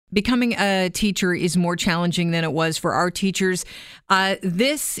becoming a teacher is more challenging than it was for our teachers.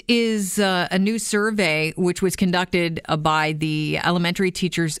 This is a new survey which was conducted by the Elementary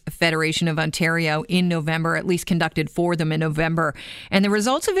Teachers Federation of Ontario in November, at least conducted for them in November. And the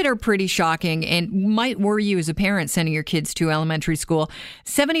results of it are pretty shocking and might worry you as a parent sending your kids to elementary school.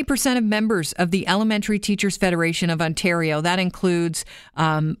 70% of members of the Elementary Teachers Federation of Ontario, that includes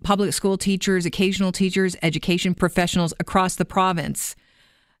public school teachers, occasional teachers, education professionals across the province,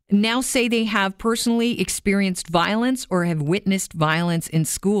 now say they have personally experienced violence or have witnessed violence in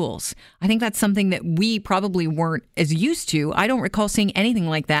schools. I think that's something that we probably weren't as used to. I don't recall seeing anything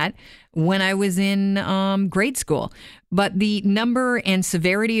like that when I was in grade school. But the number and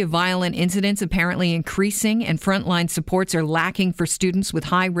severity of violent incidents apparently increasing, and frontline supports are lacking for students with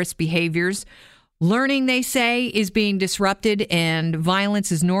high-risk behaviors. Learning, they say, is being disrupted and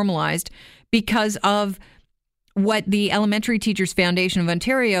violence is normalized because of what the Elementary Teachers Foundation of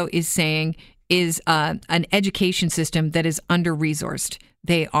Ontario is saying is an education system that is under-resourced.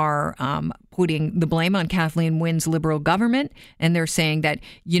 They are putting the blame on Kathleen Wynne's Liberal government, and they're saying that,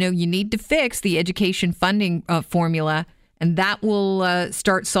 you need to fix the education funding formula, and that will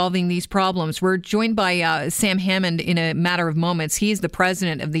start solving these problems. We're joined by Sam Hammond in a matter of moments. He's the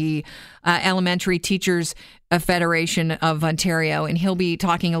president of the Elementary Teachers Federation of Ontario, and he'll be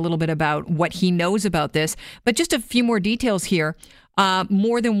talking a little bit about what he knows about this. But just a few more details here.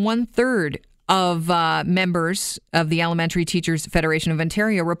 More than 1/3 of members of the Elementary Teachers Federation of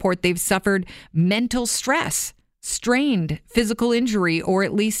Ontario report they've suffered mental stress, strained physical injury, or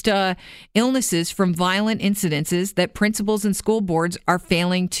at least illnesses from violent incidences that principals and school boards are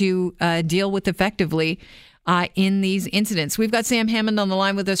failing to deal with effectively in these incidents. We've got Sam Hammond on the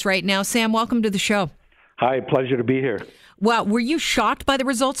line with us right now. Sam, welcome to the show. Hi, pleasure to be here. Well, were you shocked by the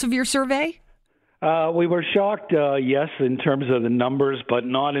results of your survey? We were shocked, yes, in terms of the numbers, but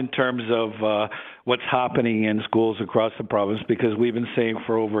not in terms of what's happening in schools across the province, because we've been saying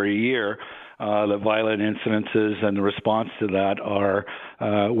for over a year that violent incidences and the response to that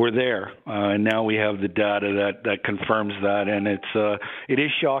were there. And now we have the data that confirms that, and it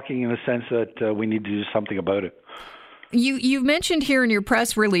is shocking in the sense that we need to do something about it. You've mentioned here in your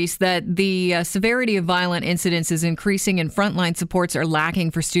press release that the severity of violent incidents is increasing and frontline supports are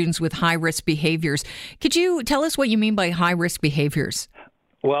lacking for students with high-risk behaviors. Could you tell us what you mean by high-risk behaviors?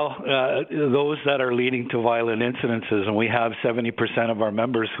 Well, those that are leading to violent incidences, and we have 70% of our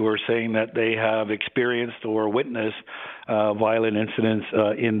members who are saying that they have experienced or witnessed violent incidents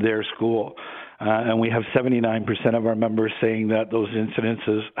in their school. And we have 79% of our members saying that those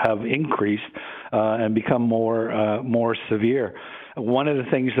incidences have increased and become more severe. One of the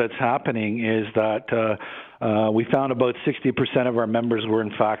things that's happening is that we found about 60% of our members were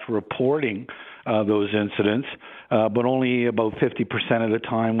in fact reporting those incidents, but only about 50% of the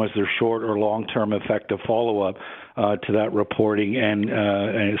time was there short or long-term effective follow-up to that reporting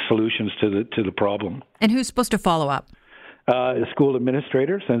and solutions to the problem. And who's supposed to follow up? School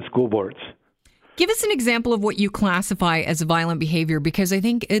administrators and school boards. Give us an example of what you classify as a violent behavior, because I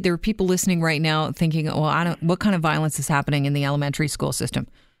think there are people listening right now thinking, well, what kind of violence is happening in the elementary school system?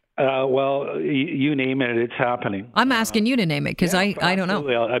 Well, you name it, it's happening. I'm asking you to name it because I don't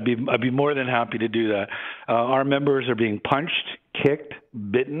know. I'd be more than happy to do that. Our members are being punched, kicked,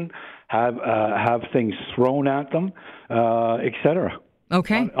 bitten, have things thrown at them, etc.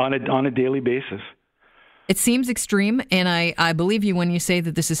 Okay. On a daily basis. It seems extreme, and I believe you when you say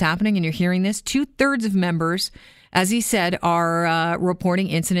that this is happening and you're hearing this. 2/3 of members, as he said, are reporting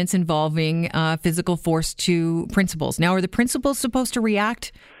incidents involving physical force to principals. Now, are the principals supposed to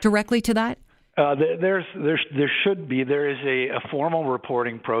react directly to that? There should be. There is a formal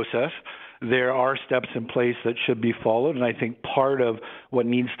reporting process. There are steps in place that should be followed, and I think part of what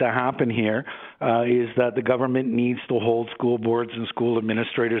needs to happen here is that the government needs to hold school boards and school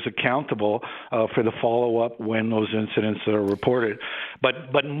administrators accountable for the follow-up when those incidents are reported.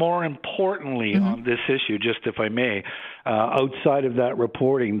 But more importantly on this issue, just if I may, outside of that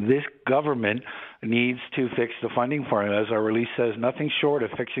reporting, this government needs to fix the funding formula. As our release says, nothing short of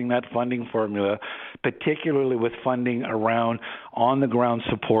fixing that funding formula, particularly with funding around on-the-ground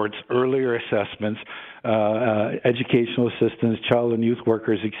supports, earlier assessments, educational assistance, child and youth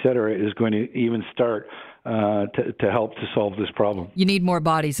workers, et cetera, is going to even start to help to solve this problem. You need more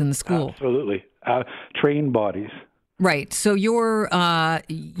bodies in the school. Absolutely. Trained bodies. Right. So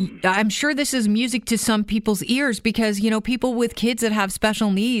I'm sure this is music to some people's ears because, people with kids that have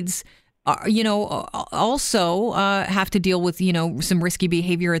special needs also have to deal with, some risky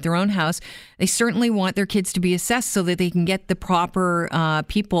behavior at their own house. They certainly want their kids to be assessed so that they can get the proper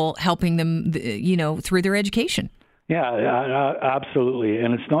people helping them, through their education. Yeah, absolutely.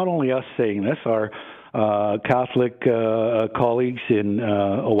 And it's not only us saying this. Our Catholic colleagues in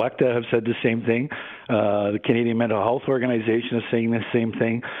Owecta have said the same thing. The Canadian Mental Health Organization is saying the same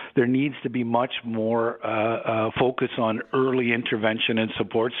thing. There needs to be much more focus on early intervention and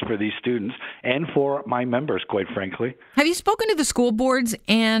supports for these students and for my members, quite frankly. Have you spoken to the school boards,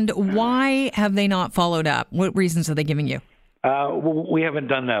 and why have they not followed up? What reasons are they giving you? We haven't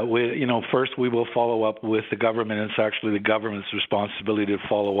done that. First we will follow up with the government. It's actually the government's responsibility to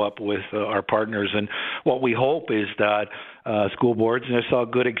follow up with our partners. And what we hope is that school boards, and I saw a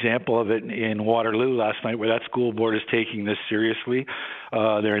good example of it in Waterloo last night, where that school board is taking this seriously.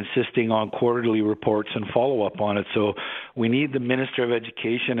 They're insisting on quarterly reports and follow up on it. So we need the Minister of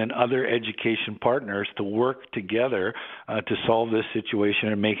Education and other education partners to work together to solve this situation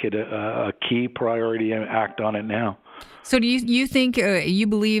and make it a key priority and act on it now. So do you think, you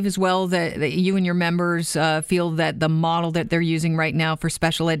believe as well that you and your members feel that the model that they're using right now for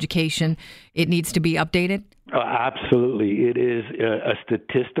special education, it needs to be updated? Absolutely. It is a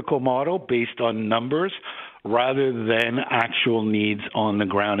statistical model based on numbers rather than actual needs on the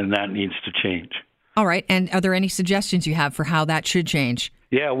ground, and that needs to change. All right. And are there any suggestions you have for how that should change?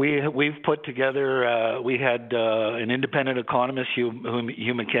 Yeah, we've put together, we had an independent economist, Hugh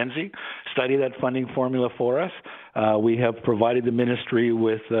McKenzie, study that funding formula for us. We have provided the ministry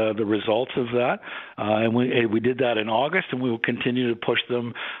with the results of that, and we did that in August, and we will continue to push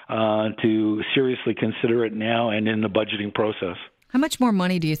them to seriously consider it now and in the budgeting process. How much more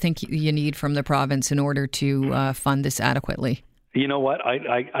money do you think you need from the province in order to fund this adequately? You know what?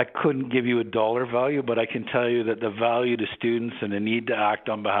 I couldn't give you a dollar value, but I can tell you that the value to students and the need to act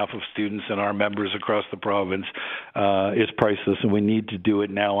on behalf of students and our members across the province is priceless, and we need to do it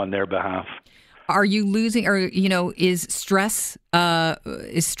now on their behalf. Are you losing, or is stress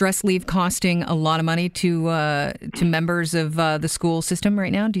leave costing a lot of money to members of the school system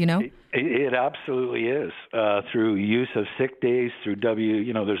right now? Do you know? It absolutely is. Through use of sick days, through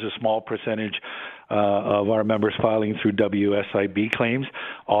there's a small percentage of our members filing through WSIB claims.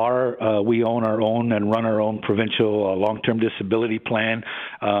 We own our own and run our own provincial long-term disability plan.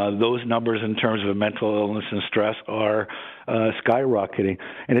 Those numbers in terms of mental illness and stress are skyrocketing.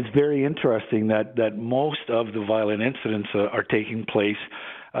 And it's very interesting that most of the violent incidents are taking place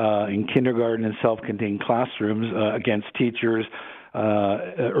in kindergarten and self-contained classrooms against teachers,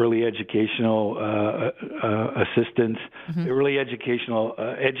 early educational assistants, early educational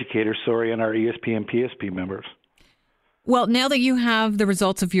educators, and our ESP and PSP members. Well, now that you have the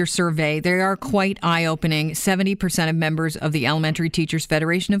results of your survey, they are quite eye-opening. 70% of members of the Elementary Teachers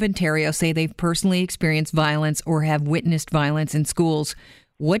Federation of Ontario say they've personally experienced violence or have witnessed violence in schools.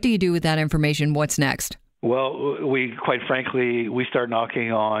 What do you do with that information? What's next? Well, quite frankly, we start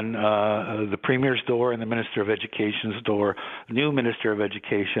knocking on the Premier's door and the Minister of Education's door, new Minister of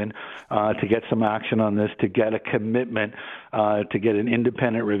Education, to get some action on this, to get a commitment, to get an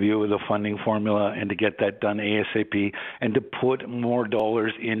independent review of the funding formula and to get that done ASAP, and to put more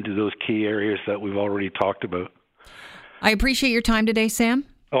dollars into those key areas that we've already talked about. I appreciate your time today, Sam.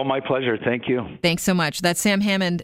 Oh, my pleasure. Thank you. Thanks so much. That's Sam Hammond,